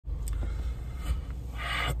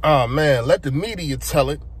Oh, man, let the media tell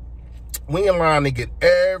it. We in line to get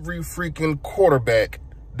every freaking quarterback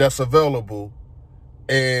that's available,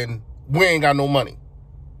 and we ain't got no money.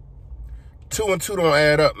 2 and 2 don't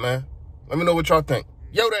add up, man. Let me know what y'all think.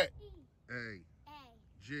 Yo, that.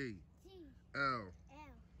 A-G-L-E-S.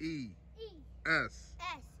 Eagles!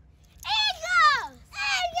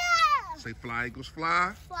 Eagles! Say fly, Eagles,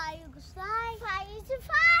 fly. Fly, Eagles, fly. Fly, Eagles,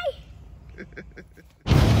 fly.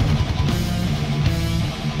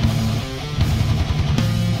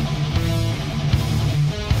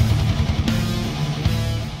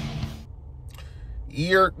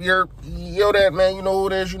 Yo, that, man. You know who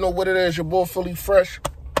it is. You know what it is. Your boy, Philly Fresh,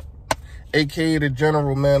 a.k.a. the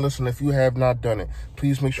General, man. Listen, if you have not done it,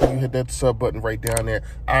 please make sure you hit that sub button right down there.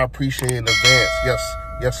 I appreciate it in advance.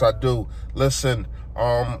 Yes, I do. Listen,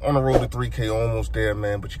 on the road to 3K, almost there,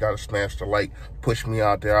 man, but you got to smash the like. Push me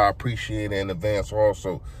out there. I appreciate it in advance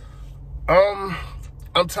also. I'm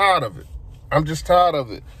tired of it. I'm just tired of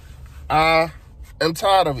it. I am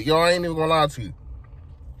tired of it. Y'all, I ain't even gonna lie to you.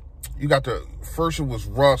 You got first it was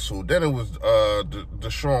Russell, then it was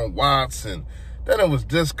Deshaun Watson, then it was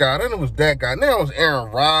this guy, then it was that guy, now it was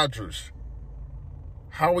Aaron Rodgers.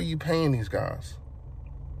 How are you paying these guys?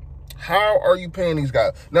 How are you paying these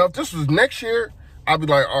guys? Now, if this was next year, I'd be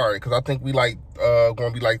like, all right, because I think we going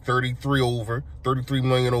to be like 33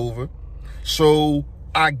 million over. So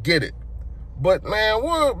I get it. But man, we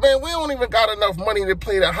don't even got enough money to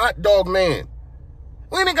play the hot dog man.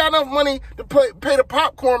 We ain't got enough money to pay the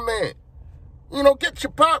popcorn man. You know, get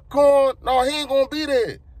your popcorn. No, he ain't going to be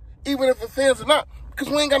there. Even if the fans are not. Because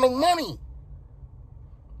we ain't got no money.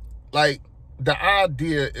 Like, the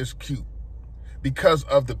idea is cute. Because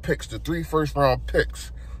of the picks, the 3 first-round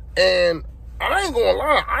picks. And I ain't going to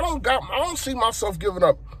lie. I don't see myself giving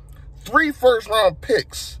up 3 first-round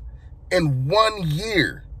picks in 1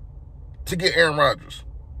 year to get Aaron Rodgers.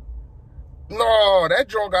 No, that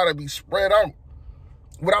joint got to be spread out.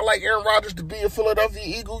 Would I like Aaron Rodgers to be a Philadelphia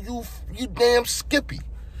Eagle? You damn Skippy.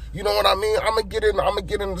 You know what I mean? I'm gonna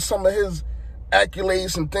get into some of his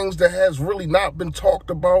accolades and things that has really not been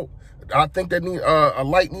talked about. I think that a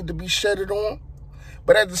light need to be shedded on.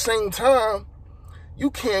 But at the same time,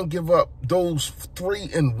 you can't give up those 3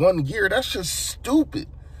 in 1 year. That's just stupid.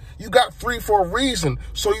 You got 3 for a reason,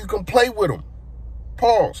 so you can play with them.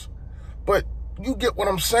 Pause. But you get what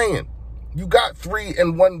I'm saying. You got 3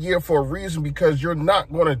 in 1 year for a reason, because you're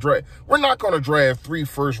not going to draft. We're not going to draft 3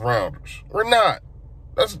 first rounders. We're not.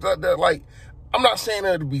 That's like, I'm not saying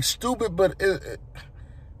that to be stupid, but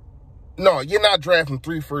no, you're not drafting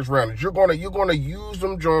 3 first rounders. You're gonna use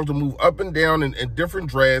them Jones to move up and down in different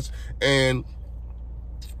drafts. And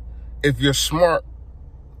if you're smart,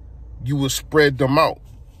 you will spread them out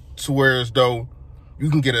to where as though you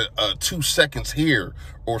can get a 2 seconds here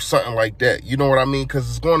or something like that. You know what I mean? Because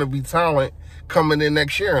it's going to be talent coming in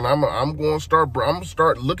next year, and I'm going to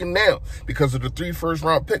start looking now because of the 3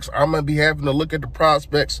 first-round picks. I'm going to be having to look at the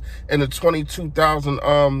prospects in the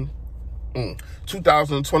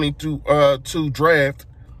 2022 draft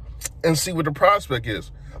and see what the prospect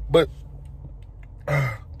is. But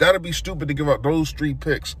that'd be stupid to give up those 3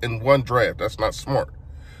 picks in 1 draft. That's not smart.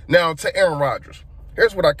 Now to Aaron Rodgers.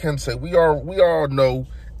 Here's what I can say. We all know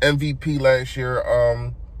MVP last year,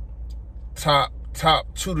 top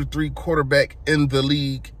 2 to 3 quarterback in the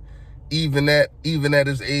league, even at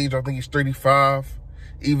his age. I think he's 35,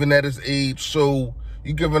 even at his age. So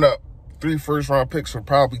you're giving up 3 first-round picks for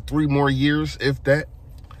probably 3 more years, if that.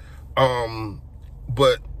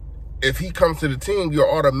 But if he comes to the team, you're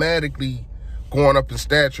automatically going up in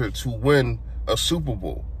stature to win a Super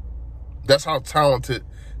Bowl. That's how talented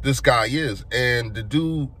this guy is. And the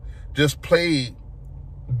dude just played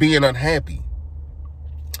being unhappy.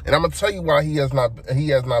 And I'm going to tell you why he has not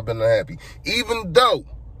been unhappy. Even though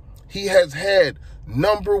he has had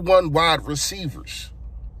 #1 wide receivers.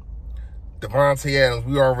 Davante Adams,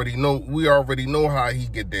 we already know how he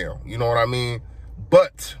get down. You know what I mean?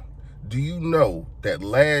 But do you know that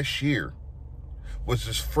last year was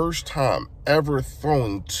his first time ever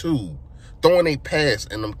throwing a pass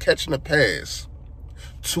and I'm catching a pass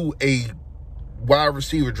to a wide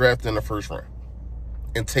receiver drafted in the first round,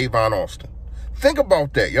 in Tavon Austin. Think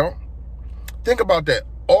about that, y'all. Think about that.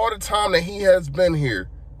 All the time that he has been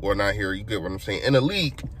here, well, not here, you get what I'm saying, in the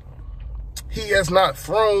league, he has not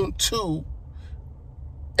thrown to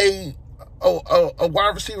a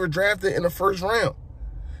wide receiver drafted in the first round.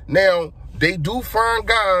 Now, they do find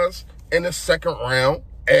guys in the second round,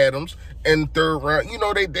 Adams, and third round. You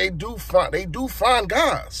know, they do find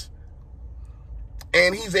guys.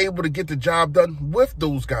 And he's able to get the job done with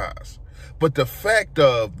those guys. But the fact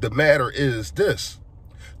of the matter is this.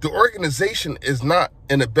 The organization is not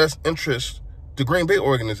in the best interest, the Green Bay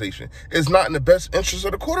organization is not in the best interest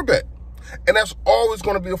of the quarterback. And that's always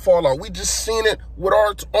going to be a fallout. We just seen it with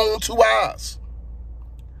our own two eyes.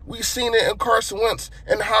 We seen it in Carson Wentz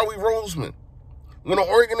and Howie Roseman. When an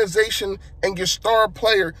organization and your star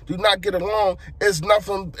player do not get along, it's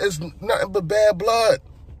nothing but bad blood.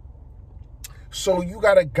 So you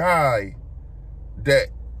got a guy that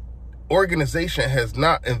organization has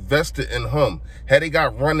not invested in him. Had they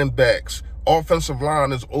got running backs, offensive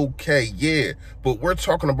line is okay, yeah. But we're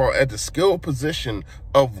talking about at the skill position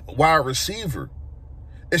of wide receiver.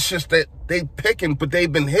 It's just that they picking, but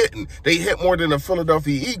they've been hitting. They hit more than the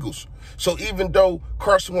Philadelphia Eagles. So even though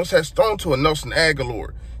Carson Wentz has thrown to a Nelson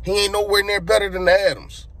Aguilar, he ain't nowhere near better than the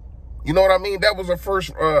Adams. You know what I mean? That was the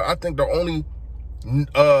first, I think the only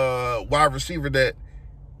wide receiver that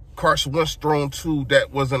Carson Wentz thrown to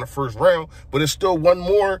that was in the first round, but it's still one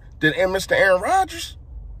more than Mr. Aaron Rodgers.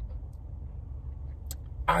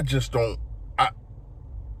 I just don't, I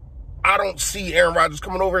don't see Aaron Rodgers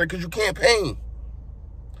coming over here because you can't pay him.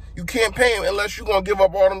 You can't pay him unless you're gonna give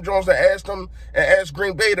up all them Jones and ask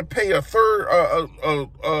Green Bay to pay a third,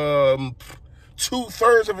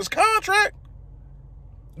 2/3 of his contract.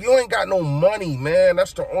 You ain't got no money, man.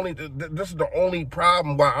 That's the only. This is the only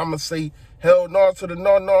problem why I'm gonna say hell no to the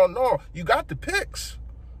no. You got the picks,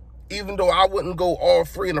 even though I wouldn't go all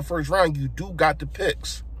three in the first round. You do got the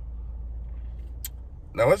picks.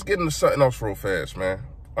 Now let's get into something else real fast, man.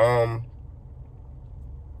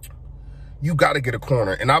 You got to get a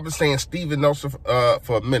corner. And I've been saying Steven Nelson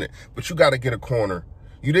for a minute, but you got to get a corner.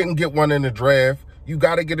 You didn't get one in the draft. You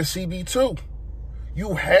got to get a CB2.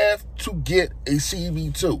 You have to get a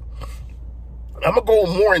CB2. I'm going to go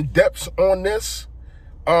more in depth on this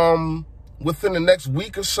within the next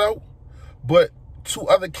week or so. But two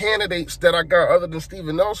other candidates that I got other than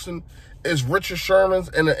Steven Nelson is Richard Sherman's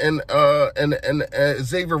and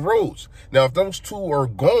Xavier Rhodes. Now, if those two are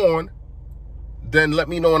gone, then let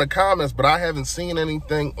me know in the comments, but I haven't seen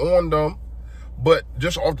anything on them. But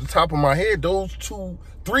just off the top of my head, those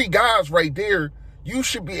 3 guys right there, you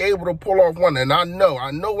should be able to pull off one. And I know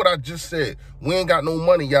what I just said. We ain't got no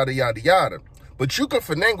money, yada, yada, yada. But you can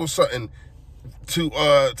finagle something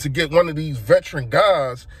to get one of these veteran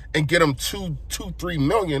guys and get them $2-3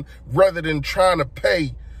 million rather than trying to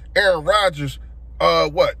pay Aaron Rodgers,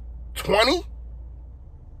 20?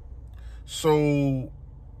 So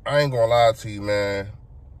I ain't gonna lie to you, man.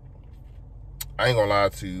 I ain't gonna lie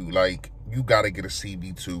to you. Like, you gotta get a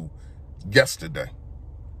CB2 yesterday.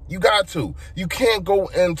 You got to. You can't go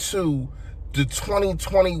into the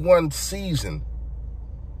 2021 season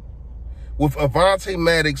with Avonte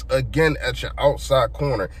Maddox again at your outside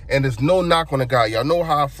corner. And there's no knock on the guy. Y'all know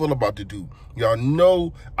how I feel about the dude. Y'all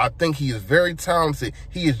know I think he is very talented.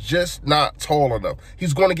 He is just not tall enough.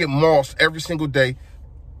 He's going to get mossed every single day,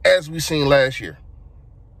 as we seen last year.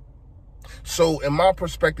 So in my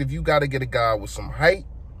perspective, you got to get a guy with some height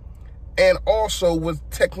and also with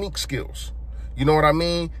technique skills. You know what I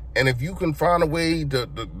mean? And if you can find a way to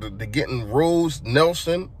get in Rhodes,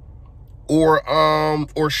 Nelson,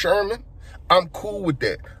 or Sherman, I'm cool with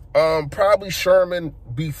that. Probably Sherman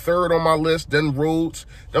be third on my list, then Rhodes.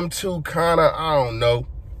 Them two kind of, I don't know.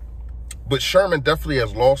 But Sherman definitely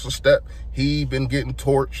has lost a step. He been getting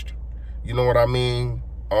torched. You know what I mean?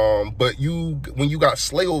 But when you got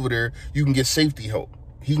Slay over there, you can get safety help.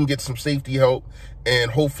 He can get some safety help,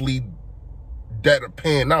 and hopefully that'll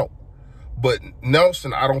pan out. But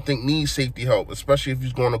Nelson, I don't think needs safety help, especially if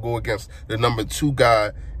he's going to go against the number 2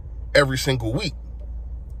 guy every single week,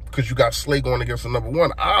 because you got Slay going against the number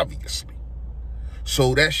 1, obviously.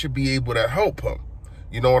 So that should be able to help him.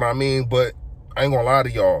 You know what I mean? But I ain't going to lie to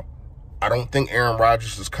y'all. I don't think Aaron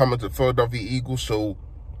Rodgers is coming to Philadelphia Eagles, so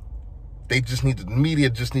the media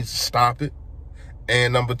just needs to stop it.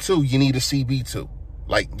 And number 2, you need a CB2,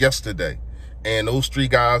 like yesterday. And those 3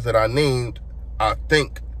 guys that I named, I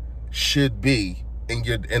think should be in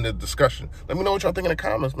the discussion. Let me know what y'all think in the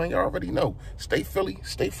comments, man. Y'all already know. Stay Philly,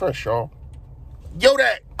 stay fresh, y'all. Yo,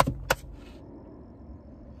 that.